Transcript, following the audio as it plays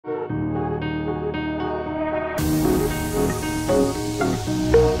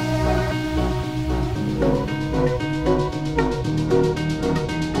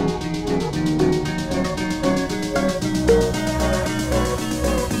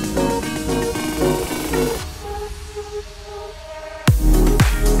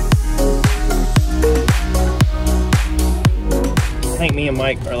and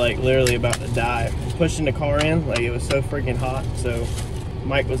Mike are like literally about to die. Pushing the car in, like it was so freaking hot. So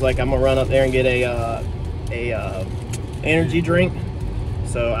Mike was like, I'm gonna run up there and get a energy drink.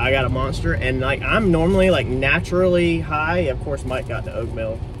 So I got a Monster, and like I'm normally like naturally high. Of course, Mike got the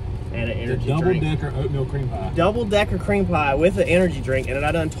oatmeal and an energy drink. Double-decker oatmeal cream pie. Double-decker cream pie with an energy drink, and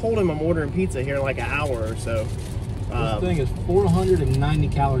I done told him I'm ordering pizza here in like an hour or so. This thing is 490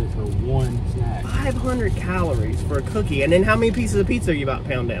 calories for one snack. 500 calories for a cookie, and then how many pieces of pizza are you about to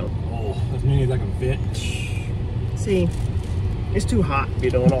pound down? Oh, as many as I can fit. See, it's too hot to be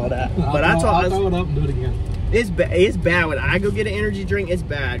doing all that. But I'll throw it up and do it again. It's bad when I go get an energy drink. It's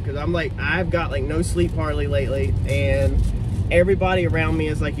bad because I'm like, I've got like no sleep hardly lately, and everybody around me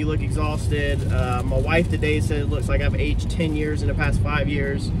is like, you look exhausted. My wife today said it looks like I've aged 10 years in the past 5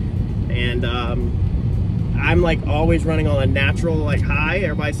 years, and I'm like always running on a natural like high.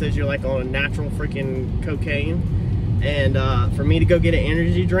 Everybody says you're like on a natural freaking cocaine, and for me to go get an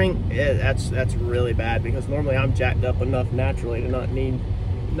energy drink, that's really bad because normally I'm jacked up enough naturally to not need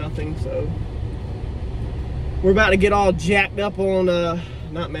nothing. So we're about to get all jacked up on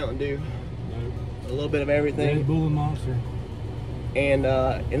not Mountain Dew, a little bit of everything. Red Bull and Monster. And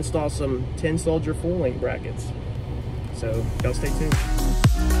install some 10 soldier full length brackets. So y'all stay tuned.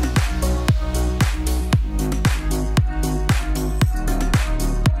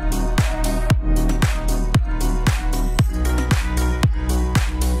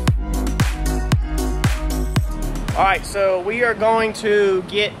 All right, so we are going to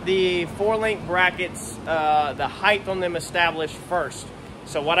get the 4-link brackets, the height on them established first.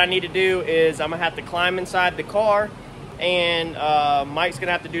 So what I need to do is I'm gonna have to climb inside the car, and Mike's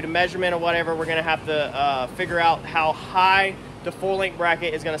gonna have to do the measurement or whatever. We're gonna have to figure out how high the 4-link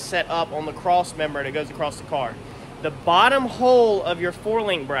bracket is gonna set up on the cross member that goes across the car. The bottom hole of your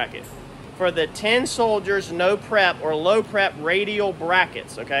 4-link bracket for the 10 soldiers no prep or low prep radial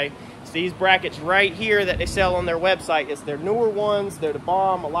brackets, okay? These brackets right here that they sell on their website, it's their newer ones, they're the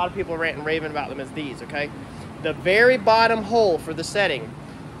bomb. A lot of people are ranting and raving about them as these, okay? The very bottom hole for the setting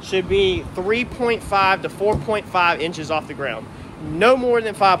should be 3.5 to 4.5 inches off the ground. No more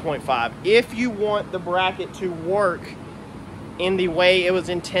than 5.5 if you want the bracket to work in the way it was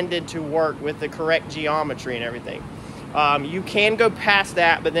intended to work with the correct geometry and everything. You can go past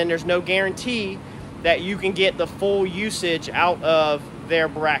that, but then there's no guarantee that you can get the full usage out of their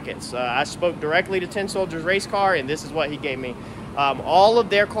brackets. I spoke directly to 10 Soldiers race car, and this is what he gave me. All of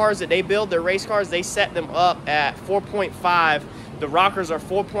their cars that they build, their race cars, they set them up at 4.5. The rockers are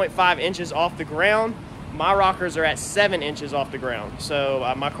 4.5 inches off the ground. My rockers are at 7 inches off the ground.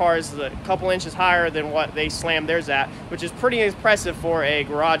 So my car is a couple inches higher than what they slammed theirs at, which is pretty impressive for a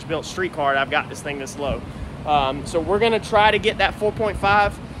garage built street car. I've got this thing this low. So we're gonna try to get that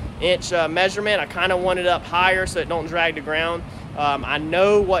 4.5 inch measurement. I kind of want it up higher so it don't drag the ground. I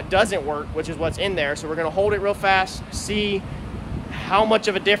know what doesn't work, which is what's in there. So we're gonna hold it real fast, see how much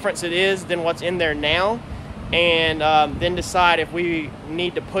of a difference it is than what's in there now, and then decide if we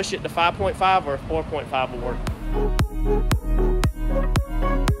need to push it to 5.5 or 4.5 will work.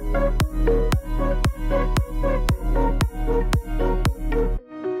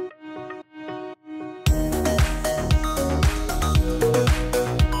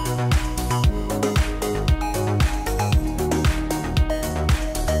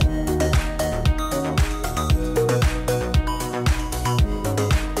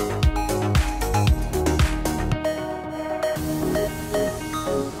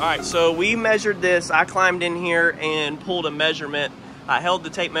 Alright, so we measured this. I climbed in here and pulled a measurement. I held the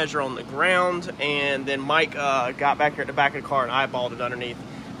tape measure on the ground, and then Mike got back here at the back of the car and eyeballed it underneath.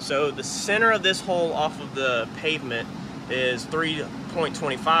 So the center of this hole off of the pavement is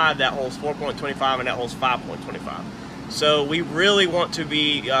 3.25, that hole's 4.25, and that hole's 5.25. So we really want to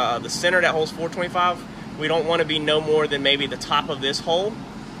be, the center of that hole's 4.25. We don't want to be no more than maybe the top of this hole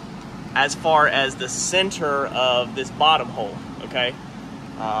as far as the center of this bottom hole, okay?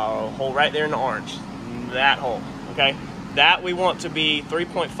 Hole right there in the orange, that hole, okay? That we want to be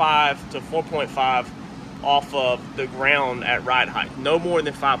 3.5 to 4.5 off of the ground at ride height, no more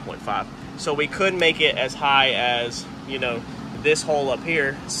than 5.5. So we could make it as high as, you know, this hole up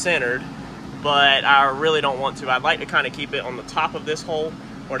here, centered, but I really don't want to. I'd like to kind of keep it on the top of this hole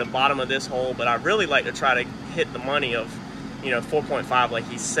or the bottom of this hole, but I really like to try to hit the money of, you know, 4.5 like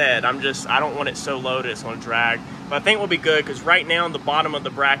he said. I don't want it so low that it's gonna drag. But I think we'll be good, because right now in the bottom of the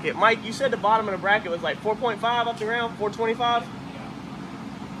bracket, Mike, you said the bottom of the bracket was like 4.5 off the ground, 425?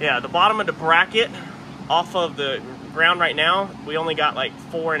 Yeah, the bottom of the bracket off of the ground right now, we only got like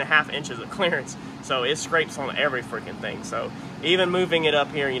 4.5 inches of clearance. So it scrapes on every freaking thing. So even moving it up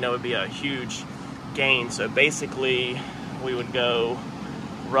here, you know, would be a huge gain. So basically we would go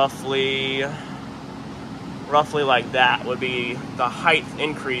roughly like that would be the height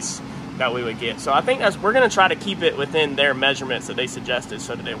increase that we would get. So I think we're gonna try to keep it within their measurements that they suggested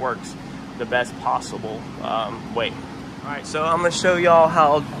so that it works the best possible way. All right, so I'm gonna show y'all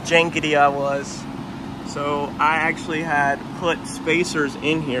how jankety I was. So I actually had put spacers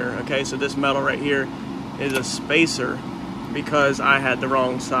in here, okay? So this metal right here is a spacer because I had the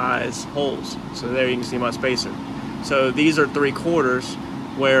wrong size holes. So there you can see my spacer. So these are 3/4,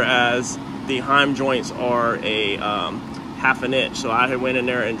 whereas the heim joints are a 1/2 inch. So I had went in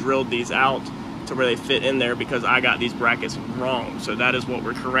there and drilled these out to where they fit in there because I got these brackets wrong. So that is what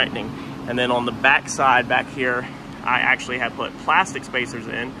we're correcting. And then on the back side back here, I actually had put plastic spacers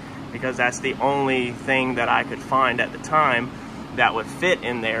in because that's the only thing that I could find at the time that would fit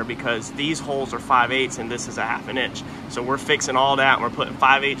in there, because these holes are 5/8 and this is a 1/2 inch. So we're fixing all that and we're putting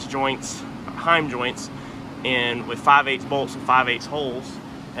 5/8 joints, heim joints in with 5/8 bolts and 5/8 holes.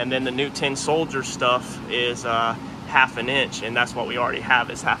 And then the new tin soldier stuff is 1/2 inch, and that's what we already have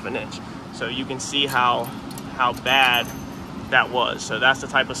is 1/2 inch. So you can see how bad that was. So that's the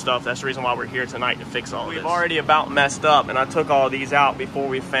type of stuff, that's the reason why we're here tonight, to fix all of this. We've already about messed up, and I took all these out before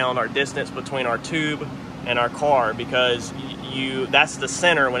we found our distance between our tube and our car, because that's the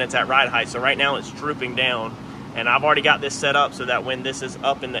center when it's at ride height. So right now it's drooping down, and I've already got this set up so that when this is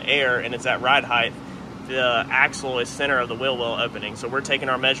up in the air and it's at ride height, the axle is center of the wheel well opening. So we're taking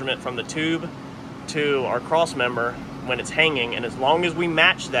our measurement from the tube to our cross member when it's hanging, and as long as we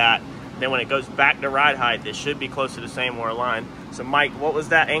match that, then when it goes back to ride height, it should be close to the same or aligned. So Mike, what was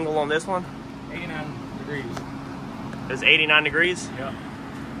that angle on this one? 89 degrees. It's 89 degrees? Yeah.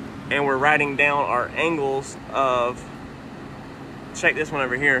 And we're writing down our angles of, check this one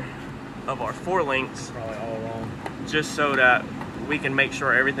over here, of our 4 links. Probably all wrong. Just so that we can make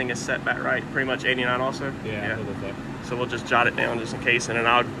sure everything is set back right. Pretty much 89 also? Yeah. So we'll just jot it down just in case, and then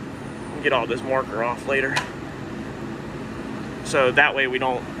I'll get all this marker off later. So that way we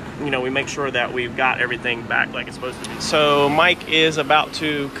don't, we make sure that we've got everything back like it's supposed to be. So Mike is about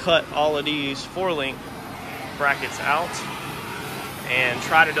to cut all of these 4-link brackets out and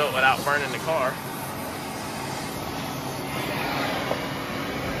try to do it without burning the car.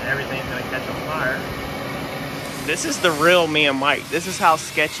 Everything's gonna catch on fire. This is the real me and Mike. This is how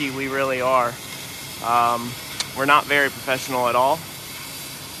sketchy we really are. We're not very professional at all,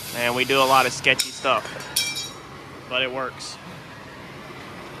 and we do a lot of sketchy stuff, but it works.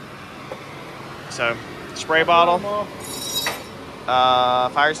 So, spray bottle,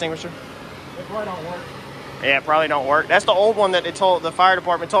 fire extinguisher. It probably don't work. Yeah, it probably don't work. That's the old one that the fire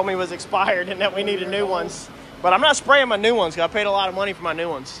department told me was expired and that we needed new ones. But I'm not spraying my new ones because I paid a lot of money for my new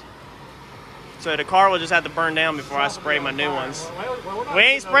ones. So the car will just have to burn down before I spray my new ones. We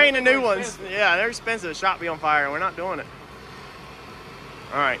ain't spraying the new ones. Yeah, they're expensive. The shop be on fire. We're not doing it.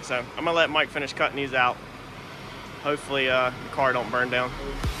 All right, so I'm gonna let Mike finish cutting these out. Hopefully the car don't burn down.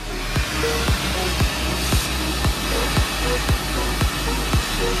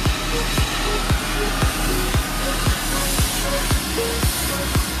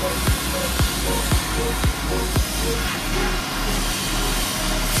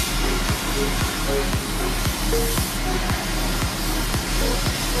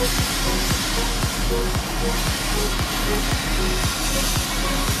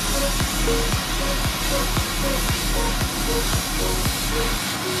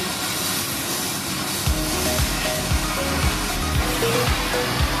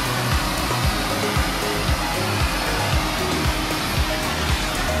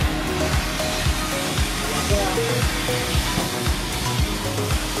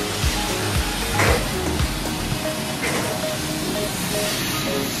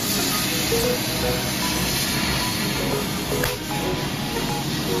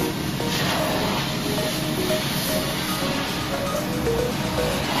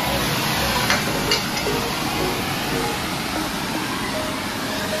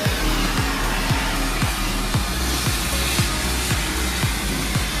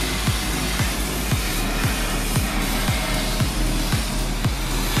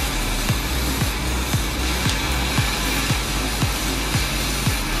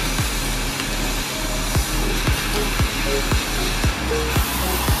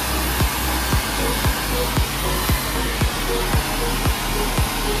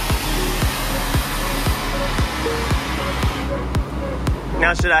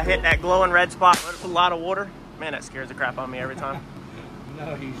 Now, should I hit that glowing red spot with a lot of water? Man, that scares the crap out of me every time.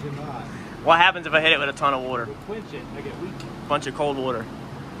 No, you should not. What happens if I hit it with a ton of water? We'll quench it. I get weak. Bunch of cold water.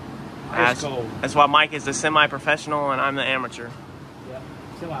 Ice cold. That's why Mike is the semi-professional and I'm the amateur. Yep.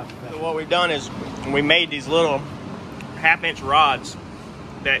 Semi-professional. So what we've done is we made these little 1/2 inch rods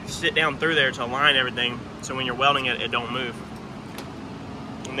that sit down through there to align everything, so when you're welding it, it don't move.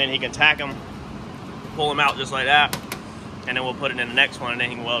 And then he can tack them, pull them out just like that, and then we'll put it in the next one, and then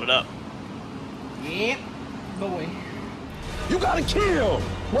he can weld it up. Yep, boy. You gotta kill.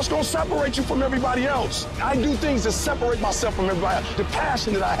 What's gonna separate you from everybody else? I do things to separate myself from everybody else. The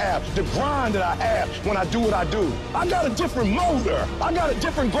passion that I have, the grind that I have when I do what I do. I got a different motor. I got a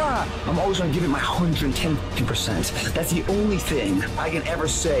different grind. I'm always gonna give it my 110%. That's the only thing I can ever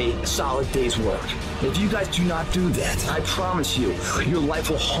say a solid day's work. If you guys do not do that, I promise you, your life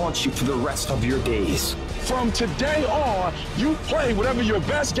will haunt you for the rest of your days. From today on, you play whatever your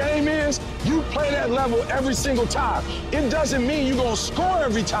best game is, you play that level every single time. It doesn't mean you're gonna score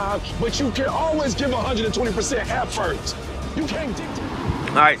every time, but you can always give 120% effort. You can't dictate.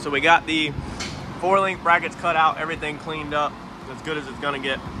 All right, so we got the 4-link brackets cut out, everything cleaned up, as good as it's gonna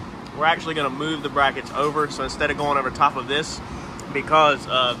get. We're actually gonna move the brackets over, so instead of going over top of this, because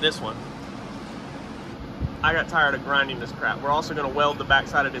of this one, I got tired of grinding this crap. We're also gonna weld the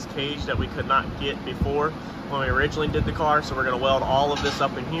backside of this cage that we could not get before when we originally did the car. So we're gonna weld all of this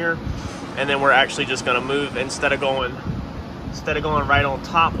up in here, and then we're actually just gonna move, instead of going right on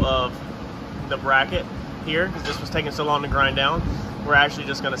top of the bracket here, because this was taking so long to grind down, we're actually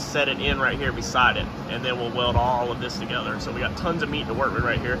just gonna set it in right here beside it, and then we'll weld all of this together. So we got tons of meat to work with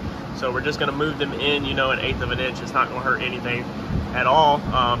right here. So we're just gonna move them in, you know, 1/8 of an inch. It's not gonna hurt anything at all,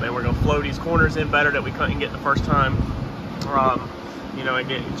 and we're gonna flow these corners in better that we couldn't get the first time, you know,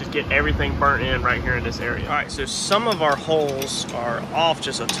 and just get everything burnt in right here in this area. All right, so some of our holes are off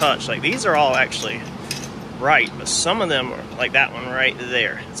just a touch. Like these are all actually right, but some of them are like that one right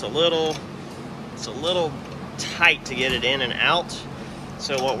there. It's a little tight to get it in and out.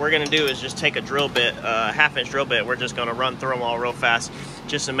 So what we're gonna do is just take a drill bit, a 1/2-inch drill bit. We're just gonna run through them all real fast,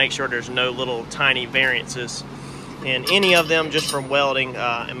 just to make sure there's no little tiny variances in any of them, just from welding,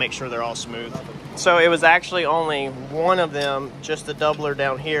 and make sure they're all smooth. So it was actually only one of them, just the doubler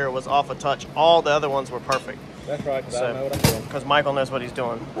down here, was off a touch. All the other ones were perfect. That's right, because So, I know what I'm doing. because Michael knows what he's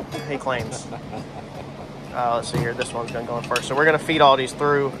doing, he claims. Let's see here, this one's gonna go in first. So we're gonna feed all these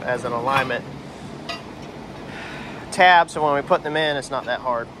through as an alignment tab, so when we put them in, it's not that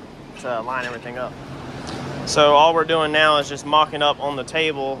hard to line everything up. So all we're doing now is just mocking up on the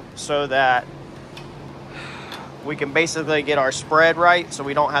table so that we can basically get our spread right, so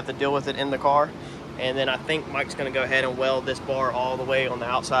we don't have to deal with it in the car. And then I think Mike's gonna go ahead and weld this bar all the way on the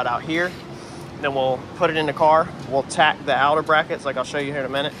outside out here. Then we'll put it in the car. We'll tack the outer brackets, like I'll show you here in a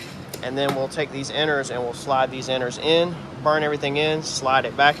minute. And then we'll take these inners and we'll slide these inners in, burn everything in, slide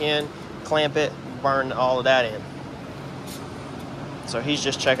it back in, clamp it, burn all of that in. So he's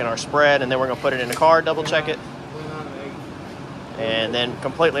just checking our spread, and then we're gonna put it in the car, double check it, and then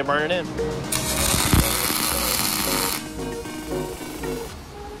completely burn it in.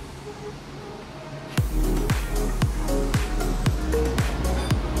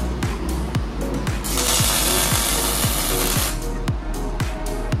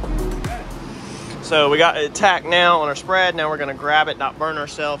 So we got it tacked now on our spread. Now we're gonna grab it, not burn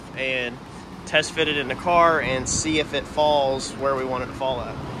ourselves, and test fit it in the car and see if it falls where we want it to fall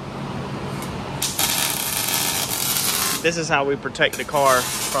at. This is how we protect the car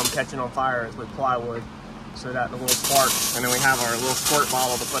from catching on fire, is with plywood, so that the little sparks, and then we have our little squirt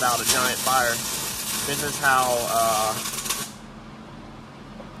bottle to put out a giant fire. This is how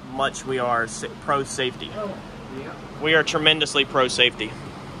much we are pro safety. We are tremendously pro safety.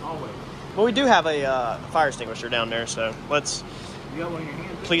 But we do have a fire extinguisher down there, so let's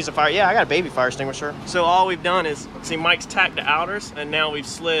please the fire. Yeah, I got a baby fire extinguisher. So all we've done is, see, Mike's tacked the outers, and now we've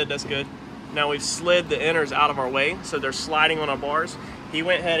slid, that's good. Now we've slid the inners out of our way, so they're sliding on our bars. He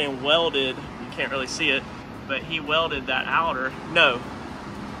went ahead and welded, you can't really see it, but he welded that outer. No,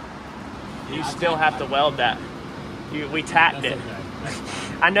 you still have to weld that. We tacked it.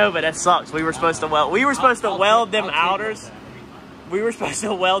 I know, but that sucks. We were supposed to weld. We were supposed to weld them outers. We were supposed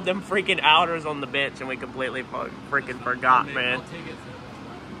to weld them freaking outers on the bench, and we completely freaking forgot, man.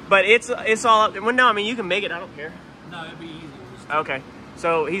 But it's all up. Well, no, I mean, you can make it. I don't care. No, it'd be easy. Okay,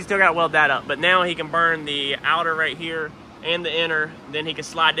 so he's still got to weld that up. But now he can burn the outer right here and the inner. Then he can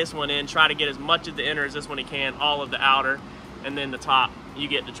slide this one in, try to get as much of the inner as this one he can, all of the outer, and then the top. You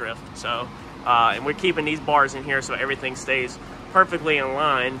get the drift. So, and we're keeping these bars in here so everything stays perfectly in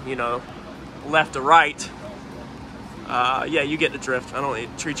line, you know, left to right. Yeah, you get the drift. I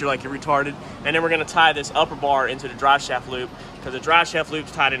don't treat you like you're retarded. And then we're gonna tie this upper bar into the drive shaft loop, because the drive shaft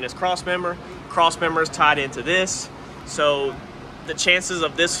loop's tied in this cross member. Cross member is tied into this. So the chances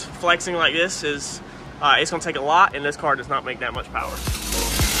of this flexing like this is, it's gonna take a lot, and this car does not make that much power.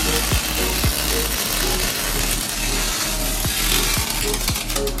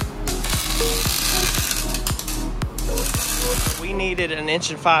 We needed 1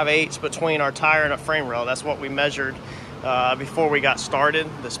 5/8 inches between our tire and a frame rail. That's what we measured before we got started,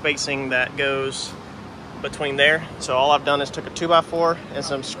 the spacing that goes between there. So all I've done is took a 2x4 and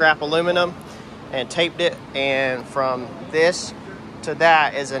some scrap aluminum and taped it, and from this to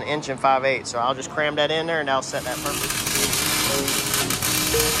that is 1 5/8 inches. So I'll just cram that in there and that'll set that perfect.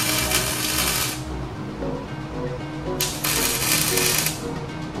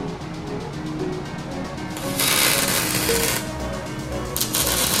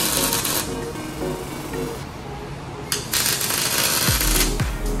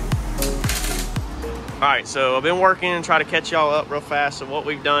 All right, so I've been working and try to catch y'all up real fast. So what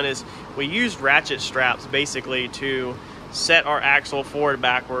we've done is we used ratchet straps basically to set our axle forward,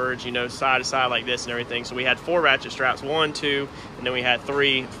 backwards, you know, side to side like this and everything. So we had 4 ratchet straps, 1, 2, and then we had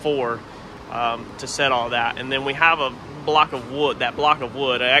 3, 4 to set all that. And then we have a block of wood. That block of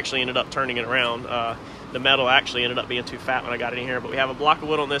wood, I actually ended up turning it around. The metal actually ended up being too fat when I got it in here, but we have a block of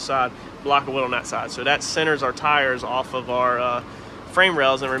wood on this side, block of wood on that side. So that centers our tires off of our frame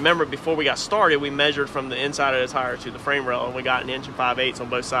rails. And remember, before we got started, we measured from the inside of the tire to the frame rail, and we got 1 5/8 inches on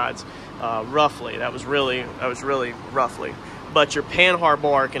both sides, roughly. That was really roughly. But your panhard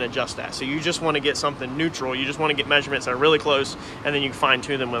bar can adjust that. So you just want to get something neutral. You just want to get measurements that are really close, and then you can fine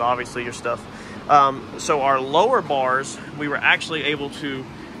tune them with obviously your stuff. So our lower bars, we were actually able to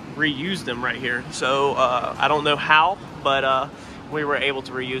reuse them right here. So I don't know how, but we were able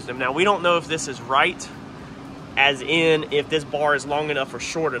to reuse them. Now we don't know if this is right, as in if this bar is long enough or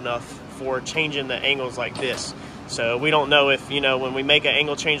short enough for changing the angles like this. So we don't know if, you know, when we make an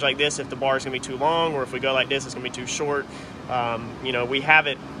angle change like this, if the bar is going to be too long, or if we go like this, it's going to be too short. You know, we have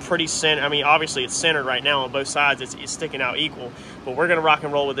it pretty centered. I mean, obviously it's centered right now on both sides. It's sticking out equal, but we're going to rock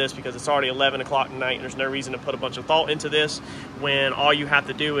and roll with this because it's already 11 o'clock at night and there's no reason to put a bunch of thought into this when all you have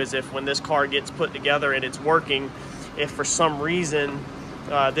to do is, if when this car gets put together and it's working, if for some reason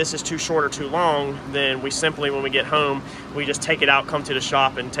this is too short or too long, then we simply, when we get home, we just take it out, come to the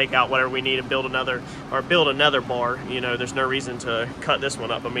shop and take out whatever we need and build another bar. You know, there's no reason to cut this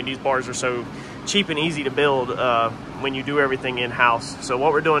one up. I mean, these bars are so cheap and easy to build when you do everything in-house. So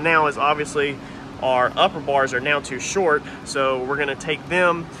what we're doing now is, obviously our upper bars are now too short, so we're gonna take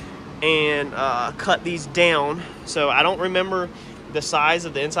them and cut these down. So I don't remember the size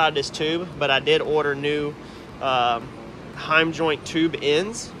of the inside of this tube, but I did order new Heim joint tube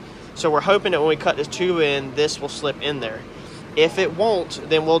ends. So we're hoping that when we cut this tube in, this will slip in there. If it won't,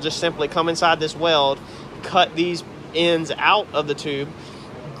 then we'll just simply come inside this weld, cut these ends out of the tube,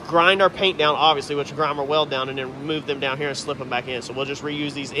 grind our paint down, obviously, which will grind our weld down, and then move them down here and slip them back in. So we'll just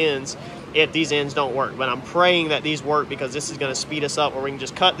reuse these ends if these ends don't work. But I'm praying that these work, because this is going to speed us up, where we can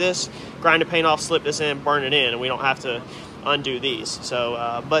just cut this, grind the paint off, slip this in, burn it in, and we don't have to undo these.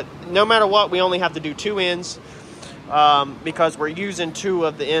 So, but no matter what, we only have to do 2 ends. Because we're using 2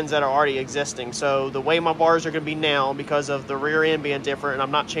 of the ends that are already existing. So the way my bars are going to be now, because of the rear end being different and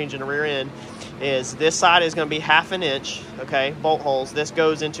I'm not changing the rear end, is this side is going to be 1/2 inch, okay, bolt holes. This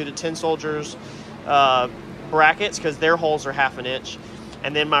goes into the Tin Soldiers brackets, because their holes are 1/2 inch.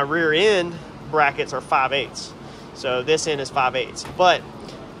 And then my rear end brackets are 5/8. So this end is 5/8. But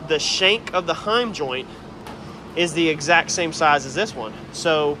the shank of the Heim joint is the exact same size as this one.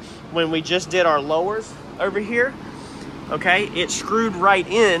 So when we just did our lowers over here, okay, it screwed right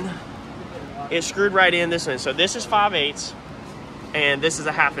in. It screwed right in this end. So this is 5/8, and this is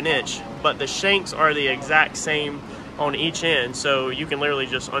 1/2 inch. But the shanks are the exact same on each end. So you can literally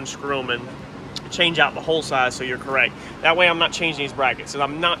just unscrew them and change out the hole size so you're correct. That way I'm not changing these brackets. And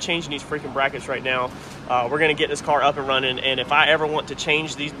I'm not changing these freaking brackets right now. We're gonna get this car up and running. And if I ever want to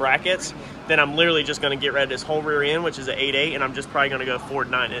change these brackets, then I'm literally just gonna get rid of this whole rear end, which is an 8/8, and I'm just probably gonna go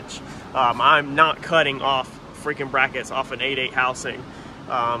forward 9 inch. I'm not cutting off freaking brackets off an 8/8 housing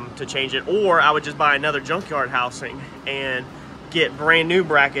to change it, or I would just buy another junkyard housing and get brand new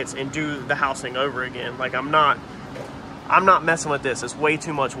brackets and do the housing over again. Like, I'm not messing with this. It's way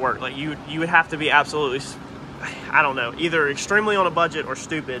too much work. Like, you would have to be absolutely, I don't know, either extremely on a budget or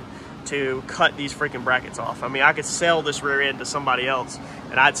stupid to cut these freaking brackets off. I mean, I could sell this rear end to somebody else,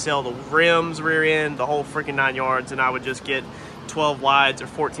 and I'd sell the rims, rear end, the whole freaking 9 yards, and I would just get 12 wides or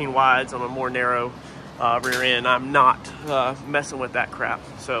 14 wides on a more narrow rear end. I'm not messing with that crap.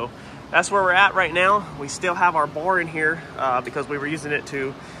 So that's where we're at right now. We still have our bar in here because we were using it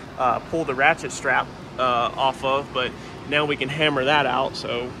to pull the ratchet strap off of, but now we can hammer that out.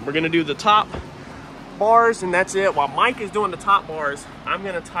 So we're gonna do the top bars, and that's it. While Mike is doing the top bars, I'm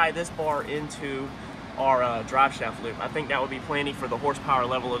gonna tie this bar into our drive shaft loop. I think that would be plenty for the horsepower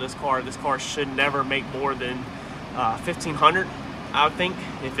level of this car. This car should never make more than 1500. I think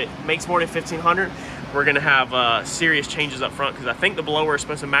if it makes more than 1,500, we're gonna have serious changes up front, because I think the blower is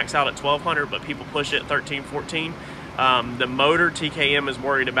supposed to max out at 1,200, but people push it 13, 14. The motor, TKM is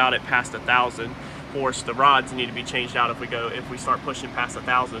worried about it past 1,000. Of course, the rods need to be changed out if we start pushing past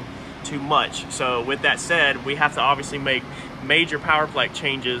 1,000 too much. So with that said, we have to obviously make major power plate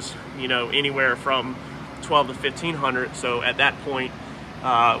changes, you know, anywhere from 12 to 1,500. So at that point,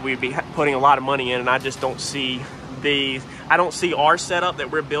 we'd be putting a lot of money in, and I just don't see our setup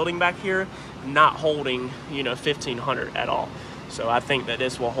that we're building back here not holding, you know, 1,500 at all. So I think that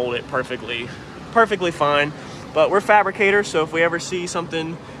this will hold it perfectly fine. But we're fabricators, so if we ever see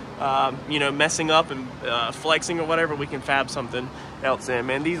something, you know, messing up and flexing or whatever, we can fab something else in.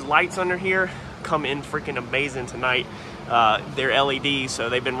 Man, these lights under here come in freaking amazing tonight. They're LEDs, so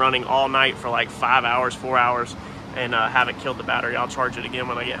they've been running all night for like 5 hours, 4 hours, and haven't killed the battery. I'll charge it again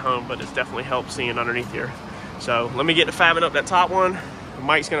when I get home, but it's definitely helped seeing underneath here. So let me get to fabbing up that top one.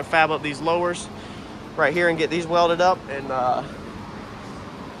 Mike's gonna fab up these lowers right here and get these welded up, and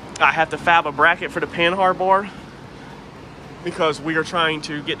I have to fab a bracket for the panhard bar because we are trying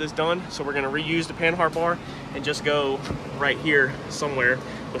to get this done. So we're gonna reuse the panhard bar and just go right here somewhere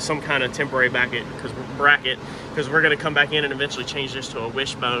with some kind of temporary bracket, because we're gonna come back in and eventually change this to a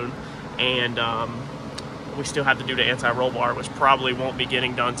wishbone, and we still have to do the anti-roll bar, which probably won't be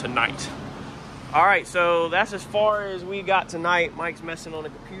getting done tonight. All right, so that's as far as we got tonight. Mike's messing on the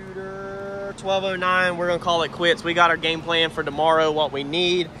computer. 12:09, we're gonna call it quits. We got our game plan for tomorrow, what we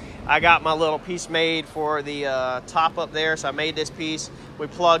need. I got my little piece made for the top up there, so I made this piece. We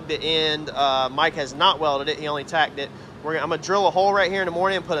plugged it in. Mike has not welded it, he only tacked it. I'm gonna drill a hole right here in the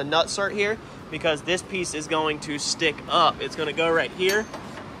morning and put a nut cert here, because this piece is going to stick up. It's gonna go right here,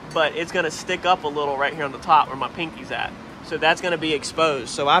 but it's gonna stick up a little right here on the top where my pinky's at. So that's gonna be exposed.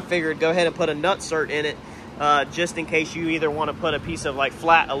 So I figured go ahead and put a nut cert in it, just in case you either wanna put a piece of like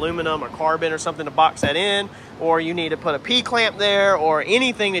flat aluminum or carbon or something to box that in, or you need to put a P-clamp there, or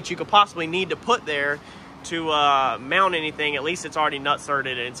anything that you could possibly need to put there to mount anything. At least it's already nut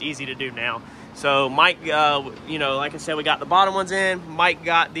certed and it's easy to do now. So Mike, you know, like I said, we got the bottom ones in. Mike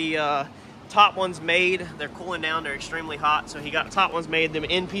got the top ones made. They're cooling down, they're extremely hot. So he got the top ones made. Them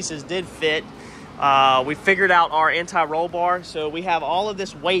end pieces did fit. We figured out our anti-roll bar. So we have all of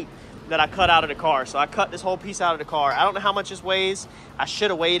this weight that I cut out of the car. So I cut this whole piece out of the car. I don't know how much this weighs. I should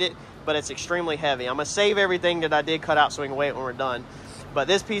have weighed it, but it's extremely heavy. I'm gonna save everything that I did cut out so we can weigh it when we're done. But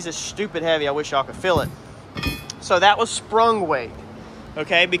this piece is stupid heavy. I wish y'all could feel it. So that was sprung weight,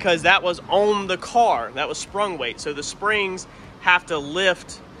 okay? Because that was on the car. That was sprung weight. So the springs have to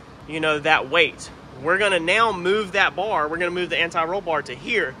lift, you know, that weight. We're gonna now move that bar. We're gonna move the anti-roll bar to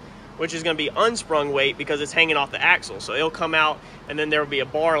here, which is gonna be unsprung weight because it's hanging off the axle. So it'll come out, and then there will be a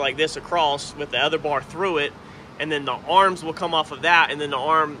bar like this across with the other bar through it, and then the arms will come off of that, and then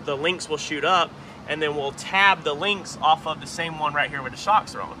the links will shoot up, and then we'll tab the links off of the same one right here where the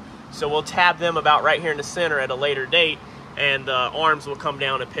shocks are on. So we'll tab them about right here in the center at a later date, and the arms will come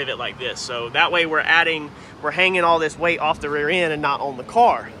down and pivot like this. So that way we're hanging all this weight off the rear end and not on the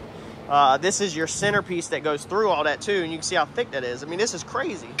car. This is your centerpiece that goes through all that too, and you can see how thick that is. I mean, this is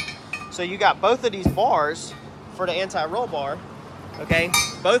crazy. So you got both of these bars for the anti-roll bar, okay?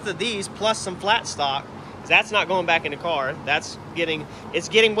 Both of these plus some flat stock. That's not going back in the car. It's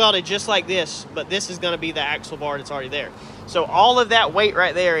getting welded just like this, but this is gonna be the axle bar that's already there. So all of that weight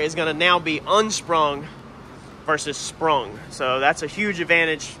right there is gonna now be unsprung versus sprung. So that's a huge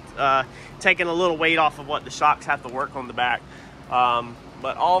advantage, taking a little weight off of what the shocks have to work on the back.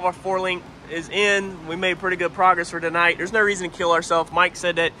 But all of our 4-link is in. We made pretty good progress for tonight. There's no reason to kill ourselves. Mike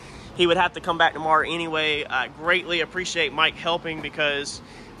said that he would have to come back tomorrow anyway. I greatly appreciate Mike helping, because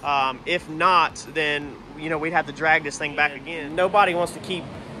if not, then, you know, we'd have to drag this thing back again. Nobody wants to keep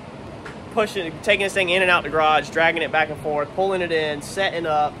taking this thing in and out the garage, dragging it back and forth, pulling it in, setting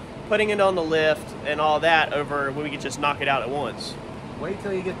up, putting it on the lift, and all that over when we could just knock it out at once. Wait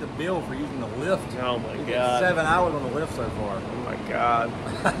till you get the bill for using the lift. Oh my You God. get 7 hours on the lift so far. Oh my God.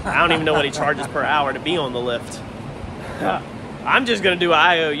 I don't even know what he charges per hour to be on the lift. I'm just gonna do an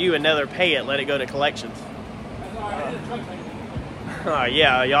IOU and never pay it, let it go to collections.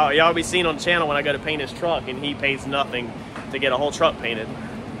 Yeah, y'all be seeing on the channel when I go to paint his truck and he pays nothing to get a whole truck painted.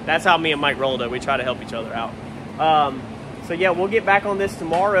 That's how me and Mike roll, though. We try to help each other out. So yeah, we'll get back on this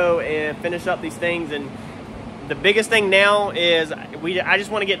tomorrow and finish up these things. And the biggest thing now is I just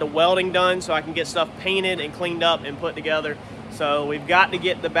want to get the welding done so I can get stuff painted and cleaned up and put together. So we've got to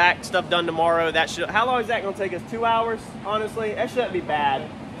get the back stuff done tomorrow. How long is that going to take us? 2 hours, honestly? That shouldn't be bad.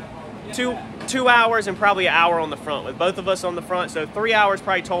 Two hours and probably an hour on the front with both of us on the front. So 3 hours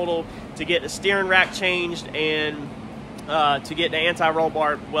probably total to get the steering rack changed and to get the anti-roll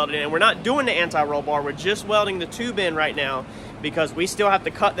bar welded in. And we're not doing the anti-roll bar, we're just welding the tube in right now because we still have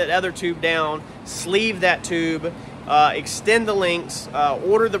to cut that other tube down, sleeve that tube, extend the links,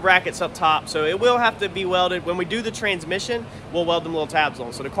 order the brackets up top. So it will have to be welded. When we do the transmission, we'll weld them little tabs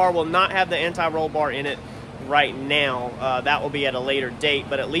on. So the car will not have the anti-roll bar in it right now. That will be at a later date,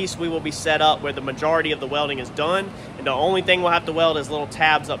 but at least we will be set up where the majority of the welding is done, and the only thing we'll have to weld is little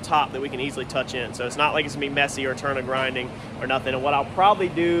tabs up top that we can easily touch in. So it's not like it's gonna be messy or turn of grinding or nothing. And what I'll probably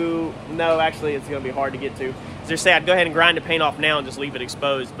do, no, actually it's gonna be hard to get to. Just say I'd go ahead and grind the paint off now and just leave it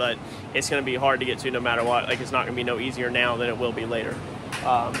exposed, but it's gonna be hard to get to no matter what. Like, it's not gonna be no easier now than it will be later.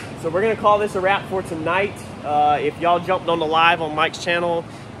 So we're gonna call this a wrap for tonight. If y'all jumped on the live on Mike's channel,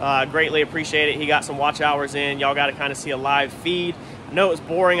 greatly appreciate it. He got some watch hours in. Y'all got to kind of see a live feed. I know it was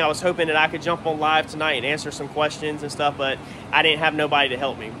boring. I was hoping that I could jump on live tonight and answer some questions and stuff, but I didn't have nobody to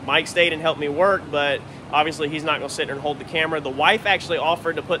help me. Mike stayed and helped me work, but obviously he's not going to sit there and hold the camera. The wife actually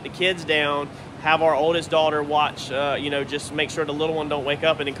offered to put the kids down, have our oldest daughter watch, you know, just make sure the little one don't wake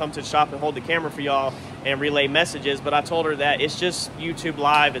up and then come to the shop and hold the camera for y'all and relay messages. But I told her that it's just YouTube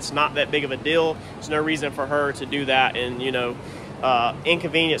live. It's not that big of a deal. There's no reason for her to do that and, you know,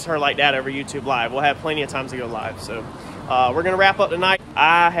 inconvenience her like that over YouTube live. We'll have plenty of times to go live. So we're gonna wrap up tonight.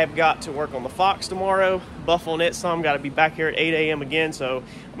 I have got to work on the Fox tomorrow, buff on it some. Got to be back here at 8 a.m. again, so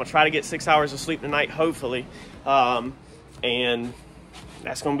I'm gonna try to get 6 hours of sleep tonight, hopefully. And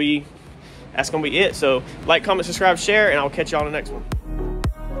that's gonna be it. So like, comment, subscribe, share, and I'll catch y'all on the next one.